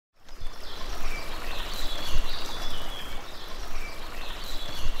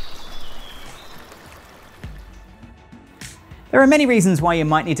There are many reasons why you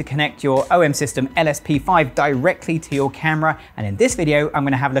might need to connect your OMSYSTEM LS-P5 directly to your camera, and in this video I'm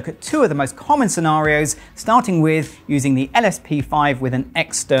going to have a look at two of the most common scenarios, starting with using the LS-P5 with an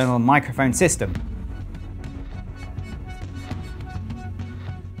external microphone system.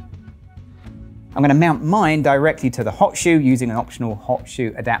 I'm going to mount mine directly to the hot shoe using an optional hot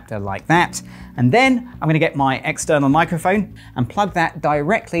shoe adapter like that. And then I'm going to get my external microphone and plug that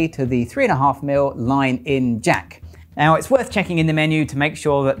directly to the 3.5mm line-in jack. Now it's worth checking in the menu to make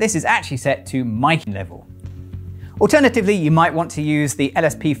sure that this is actually set to mic level. Alternatively, you might want to use the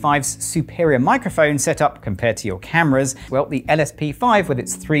LS-P5's superior microphone setup compared to your cameras. Well, the LS-P5 with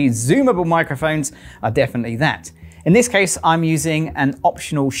its 3 zoomable microphones are definitely that. In this case, I'm using an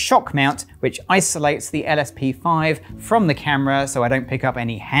optional shock mount, which isolates the LS-P5 from the camera so I don't pick up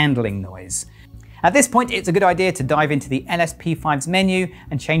any handling noise. At this point, it's a good idea to dive into the LS-P5's menu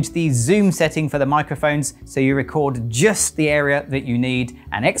and change the zoom setting for the microphones so you record just the area that you need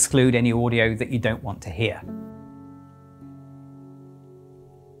and exclude any audio that you don't want to hear.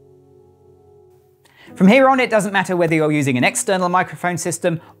 From here on, it doesn't matter whether you're using an external microphone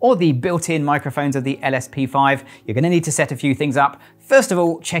system or the built-in microphones of the LS-P5, you're going to need to set a few things up. First of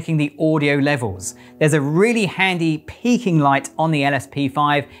all, checking the audio levels. There's a really handy peaking light on the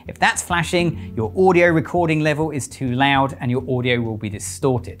LS-P5. If that's flashing, your audio recording level is too loud and your audio will be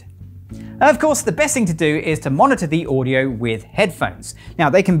distorted. Of course, the best thing to do is to monitor the audio with headphones. Now,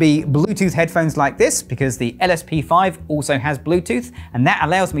 they can be Bluetooth headphones like this because the LS-P5 also has Bluetooth, and that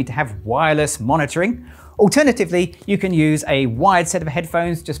allows me to have wireless monitoring. Alternatively, you can use a wired set of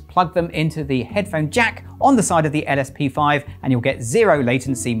headphones, just plug them into the headphone jack on the side of the LS-P5 and you'll get 0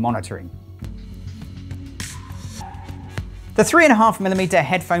 latency monitoring. The 3.5mm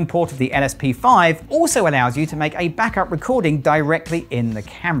headphone port of the LS-P5 also allows you to make a backup recording directly in the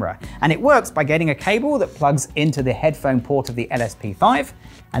camera. And it works by getting a cable that plugs into the headphone port of the LS-P5,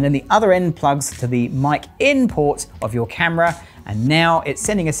 and then the other end plugs to the mic in port of your camera. And now it's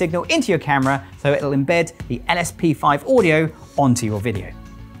sending a signal into your camera, so it'll embed the LS-P5 audio onto your video.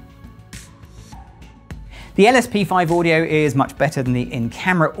 The LS-P5 audio is much better than the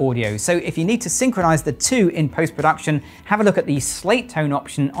in-camera audio, so if you need to synchronize the two in post-production, have a look at the slate tone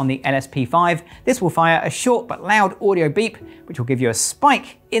option on the LS-P5. This will fire a short but loud audio beep, which will give you a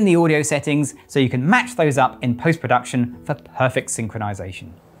spike in the audio settings, so you can match those up in post-production for perfect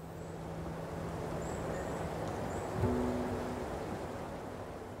synchronization.